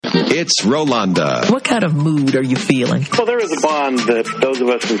It's Rolanda. What kind of mood are you feeling? Well, there is a bond that those of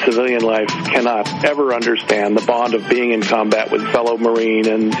us in civilian life cannot ever understand, the bond of being in combat with a fellow Marine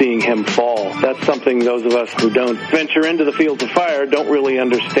and seeing him fall. That's something those of us who don't venture into the fields of fire don't really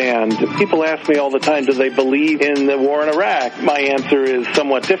understand. People ask me all the time, do they believe in the war in Iraq? My answer is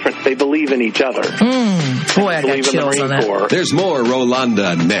somewhat different. They believe in each other. Boy, I got chills on that. Corps. There's more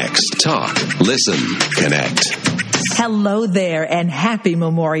Rolanda next. Talk, listen, connect. Hello there, and happy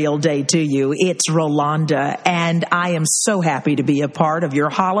Memorial Day to you. It's Rolanda, and I am so happy to be a part of your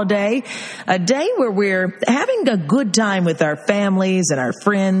holiday, a day where we're having a good time with our families and our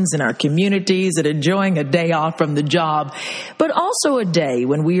friends and our communities and enjoying a day off from the job, but also a day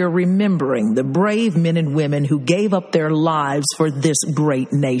when we are remembering the brave men and women who gave up their lives for this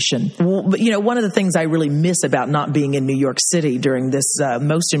great nation. Well, you know, one of the things I really miss about not being in New York City during this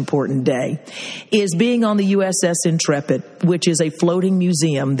most important day is being on the USS Intrepid, which is a floating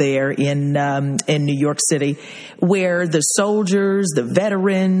museum there in New York City, where the soldiers, the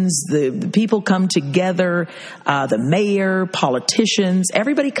veterans, the people come together, the mayor, politicians,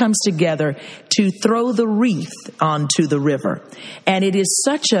 everybody comes together to throw the wreath onto the river. And it is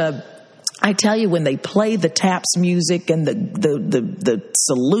such a, I tell you, when they play the taps music and the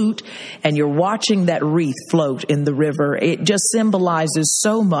salute, and you're watching that wreath float in the river, it just symbolizes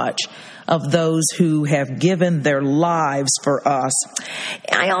so much of those who have given their lives for us.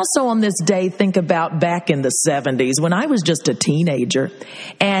 I also on this day think about back in the 70s when I was just a teenager,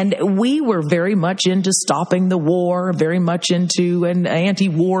 and we were very much into stopping the war, very much into an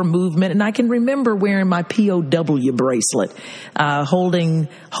anti-war movement, and I can remember wearing my POW bracelet, holding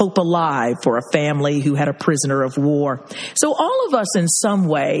Hope Alive for a family who had a prisoner of war. So all of us in some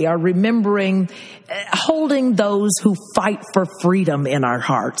way are remembering holding those who fight for freedom in our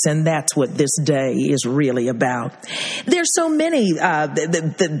hearts, and that's what this day is really about. There's so many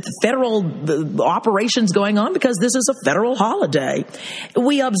the federal operations going on because this is a federal holiday.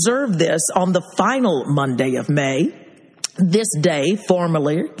 We observe this on the final Monday of May. This day,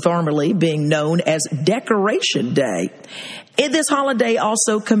 formerly being known as Decoration Day. This holiday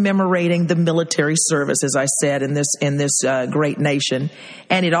also commemorating the military service, as I said, in this great nation.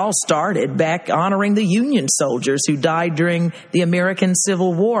 And it all started back honoring the Union soldiers who died during the American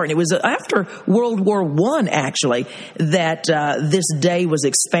Civil War. And it was after World War I, actually, that this day was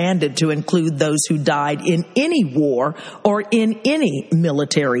expanded to include those who died in any war or in any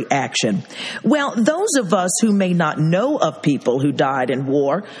military action. Well, those of us who may not know of people who died in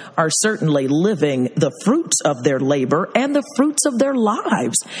war are certainly living the fruits of their labor and the fruits of their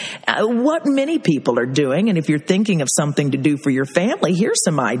lives. What many people are doing, and if you're thinking of something to do for your family, here's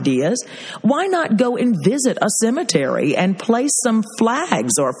some ideas. Why not go and visit a cemetery and place some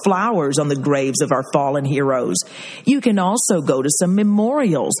flags or flowers on the graves of our fallen heroes? You can also go to some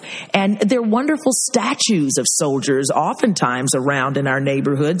memorials, and they're wonderful statues of soldiers oftentimes around in our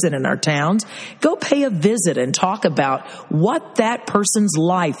neighborhoods and in our towns. Go pay a visit and talk about what that person's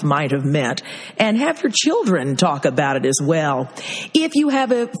life might have meant, and have your children talk about it as well. If you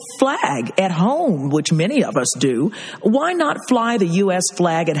have a flag at home, which many of us do, why not fly the U.S.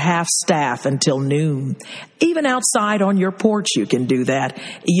 flag at half-staff until noon? Even outside on your porch, you can do that.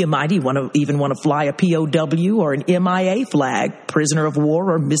 You might even want to fly a POW or an MIA flag, prisoner of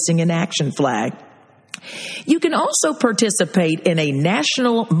war or missing in action flag. You can also participate in a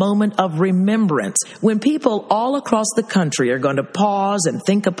national moment of remembrance when people all across the country are going to pause and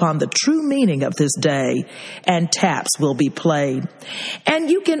think upon the true meaning of this day, and taps will be played. And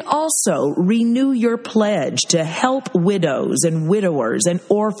you can also renew your pledge to help widows and widowers and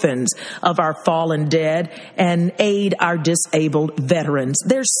orphans of our fallen dead and aid our disabled veterans.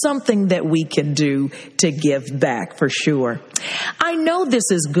 There's something that we can do to give back for sure. I know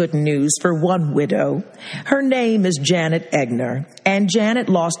this is good news for one widow. Her name is Janet Egner, and Janet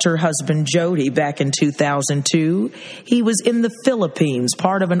lost her husband Jody back in 2002. He was in the Philippines,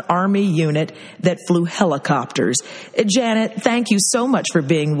 part of an Army unit that flew helicopters. Janet, thank you so much for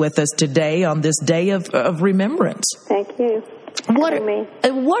being with us today on this day of remembrance. Thank you. What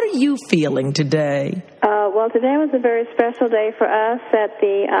are you feeling today? Well, today was a very special day for us at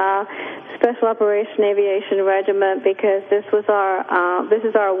the Special Operation Aviation Regiment because this is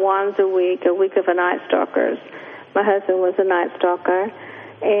our Wanza week, a week of the Night Stalkers. My husband was a Night Stalker,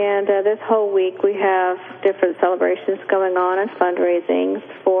 and this whole week we have different celebrations going on and fundraisings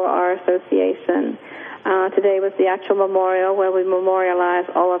for our association. Today was the actual memorial where we memorialize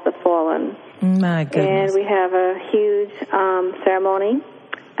all of the fallen. My goodness. And we have a huge ceremony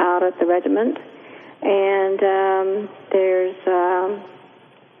out at the regiment. And there's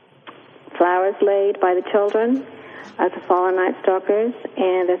flowers laid by the children. the fallen Night Stalkers,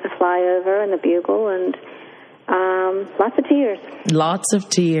 and there's a flyover and the bugle, and lots of tears. Lots of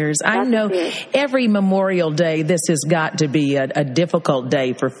tears. I know every Memorial Day, this has got to be a difficult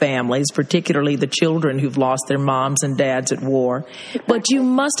day for families, particularly the children who've lost their moms and dads at war. Exactly. But you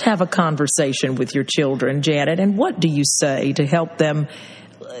must have a conversation with your children, Janet, and what do you say to help them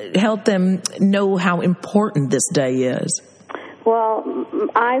know how important this day is? Well,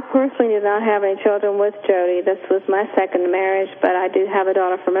 I personally did not have any children with Jody. This was my second marriage, but I do have a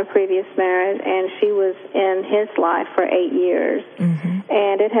daughter from a previous marriage, and she was in his life for 8 years. Mm-hmm.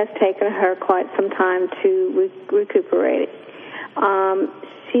 And it has taken her quite some time to recuperate.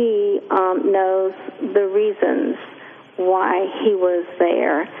 She knows the reasons why he was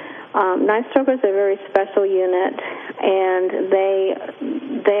there. Night Stalkers are a very special unit, and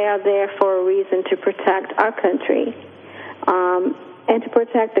they are there for a reason to protect our country. And to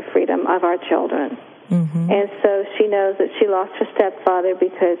protect the freedom of our children. Mm-hmm. And so she knows that she lost her stepfather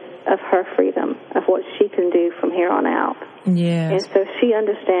because of her freedom, of what she can do from here on out. Yes. And so she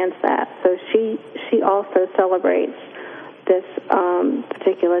understands that. So she also celebrates this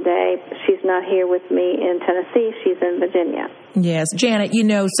particular day. She's not here with me in Tennessee. She's in Virginia. Yes. Janet, you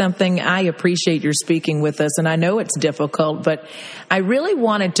know something, I appreciate your speaking with us, and I know it's difficult, but I really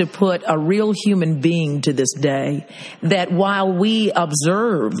wanted to put a real human being to this day, that while we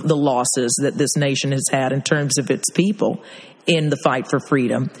observe the losses that this nation has had in terms of its people in the fight for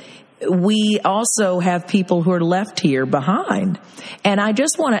freedom, we also have people who are left here behind. And I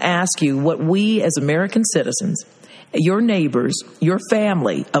just want to ask you what we as American citizens, your neighbors, your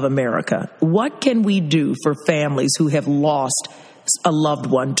family of America, what can we do for families who have lost a loved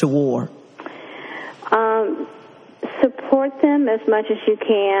one to war? Support them as much as you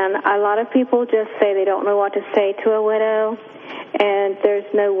can. A lot of people just say they don't know what to say to a widow, and there's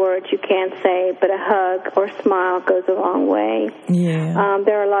no words you can say, but a hug or smile goes a long way. Yeah.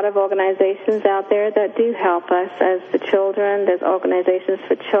 There are a lot of organizations out there that do help us as the children. There's organizations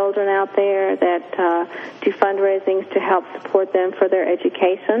for children out there that do fundraisings to help support them for their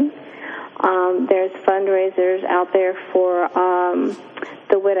education. There's fundraisers out there for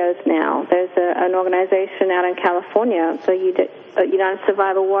the widows now. There's an organization out in California, the United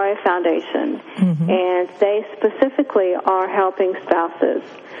Survivor Warrior Foundation, mm-hmm. and they specifically are helping spouses.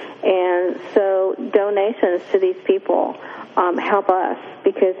 And so donations to these people help us,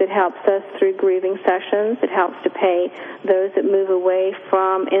 because it helps us through grieving sessions. It helps to pay those that move away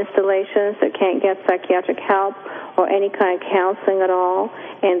from installations that can't get psychiatric help or any kind of counseling at all,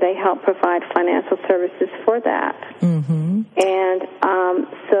 and they help provide financial services for that. Mm-hmm. And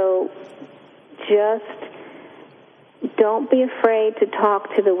so just don't be afraid to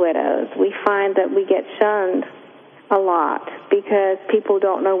talk to the widows. We find that we get shunned a lot because people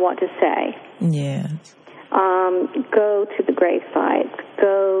don't know what to say. Yes. Go to the gravesites.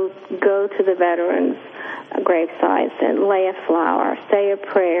 Go to the veterans' gravesites and lay a flower. Say a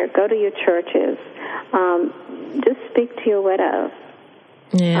prayer. Go to your churches. Just speak to your widows.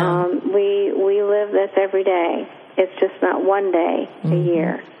 Yeah. We live this every day. It's just not one day a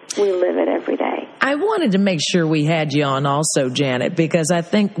year. We live it every day. I wanted to make sure we had you on also, Janet, because I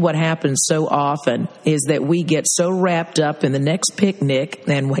think what happens so often is that we get so wrapped up in the next picnic,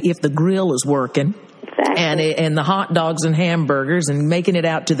 and if the grill is working, exactly. and the hot dogs and hamburgers and making it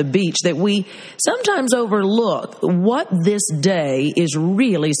out to the beach, that we sometimes overlook what this day is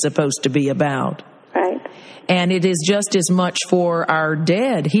really supposed to be about. Right. And it is just as much for our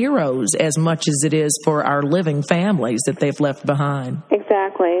dead heroes as much as it is for our living families that they've left behind.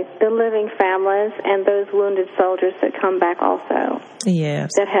 Exactly. The living families and those wounded soldiers that come back also. Yes.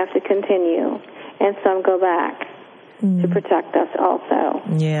 That have to continue. And some go back to protect us also.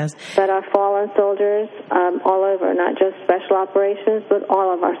 Yes. But our fallen soldiers all over, not just special operations, but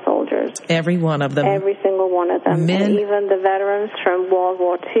all of our soldiers. Every one of them. Every single one of them. Men. And even the veterans from World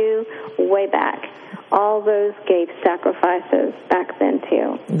War II, way back. All those gave sacrifices back then,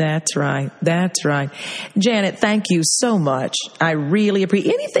 too. That's right. That's right. Janet, thank you so much. I really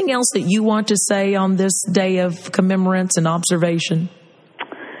appreciate. Anything else that you want to say on this day of commemorance and observation?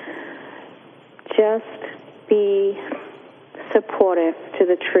 Just be supportive to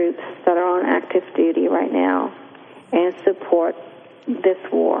the troops that are on active duty right now and support this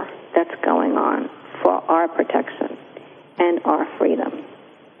war that's going on for our protection and our freedom.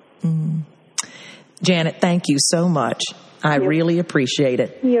 Janet, thank you so much. I really appreciate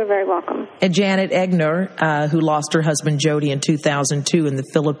it. You're very welcome. And Janet Egner, who lost her husband Jody in 2002 in the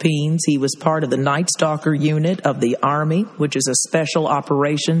Philippines. He was part of the Night Stalker unit of the Army, which is a special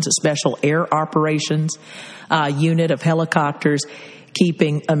air operations unit of helicopters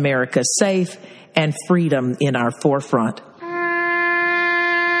keeping America safe and freedom in our forefront.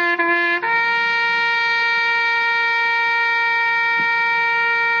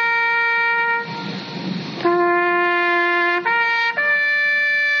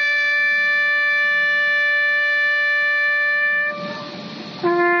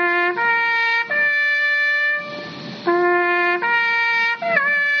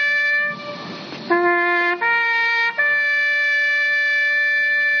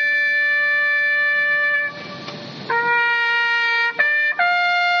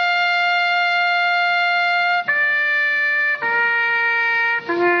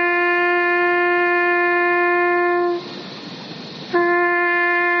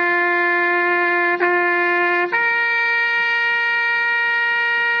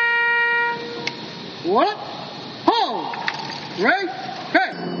 What? Hold! Ready?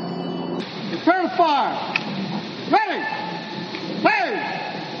 Okay. Prepare to fire. Ready? Hey!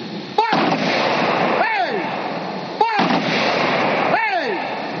 Fire! Hey! Fire! Hey!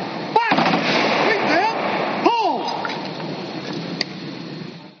 Fire! Keep them. Hold!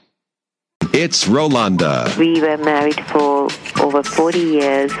 It's Rolanda. We were married for over 40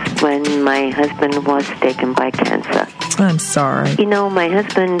 years when my husband was taken by cancer. I'm sorry. You know, my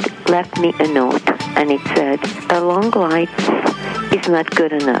husband left me a note, and it said, a long life is not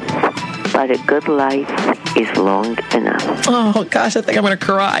good enough, but a good life is long enough. Oh, gosh, I think I'm going to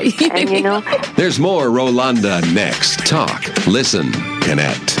cry. And you know, There's more Rolanda next. Talk, listen,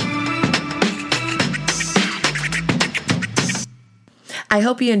 connect. I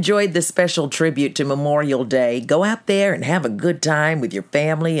hope you enjoyed this special tribute to Memorial Day. Go out there and have a good time with your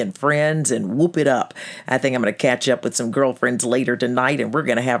family and friends and whoop it up. I think I'm going to catch up with some girlfriends later tonight and we're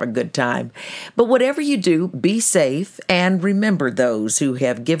going to have a good time. But whatever you do, be safe and remember those who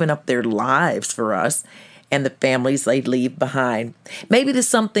have given up their lives for us and the families they leave behind. Maybe there's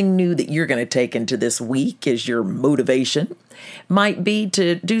something new that you're going to take into this week as your motivation. Might be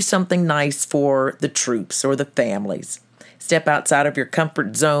to do something nice for the troops or the families. Step outside of your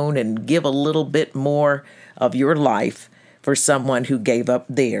comfort zone and give a little bit more of your life for someone who gave up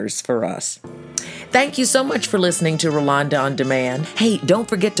theirs for us. Thank you so much for listening to Rolanda On Demand. Hey, don't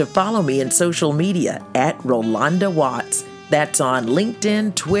forget to follow me in social media at Rolanda Watts. That's on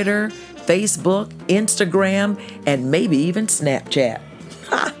LinkedIn, Twitter, Facebook, Instagram, and maybe even Snapchat.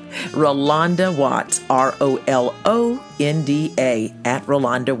 Rolanda Watts, Rolonda at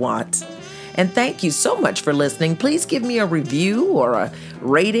Rolanda Watts. And thank you so much for listening. Please give me a review or a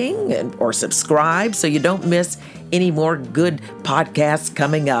rating or subscribe so you don't miss any more good podcasts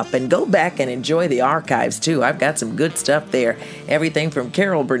coming up. And go back and enjoy the archives, too. I've got some good stuff there. Everything from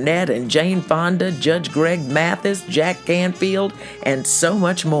Carol Burnett and Jane Fonda, Judge Greg Mathis, Jack Canfield, and so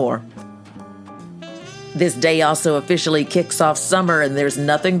much more. This day also officially kicks off summer, and there's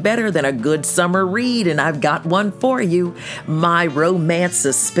nothing better than a good summer read, and I've got one for you. My romance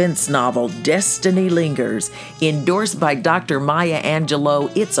suspense novel, Destiny Lingers, endorsed by Dr. Maya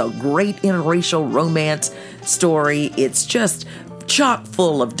Angelou. It's a great interracial romance story. It's just chock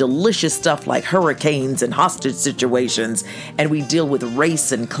full of delicious stuff like hurricanes and hostage situations, and we deal with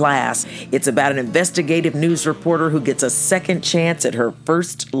race and class. It's about an investigative news reporter who gets a second chance at her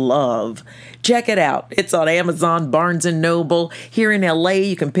first love. Check it out. It's on Amazon, Barnes & Noble. Here in LA,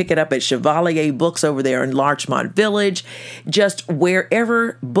 you can pick it up at Chevalier Books over there in Larchmont Village. Just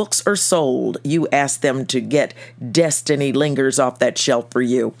wherever books are sold, you ask them to get Destiny Lingers off that shelf for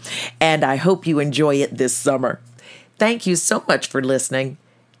you. And I hope you enjoy it this summer. Thank you so much for listening.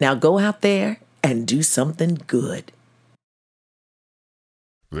 Now go out there and do something good.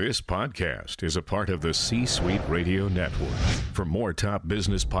 This podcast is a part of the C-Suite Radio Network. For more top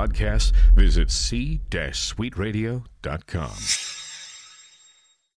business podcasts, visit c-suiteradio.com.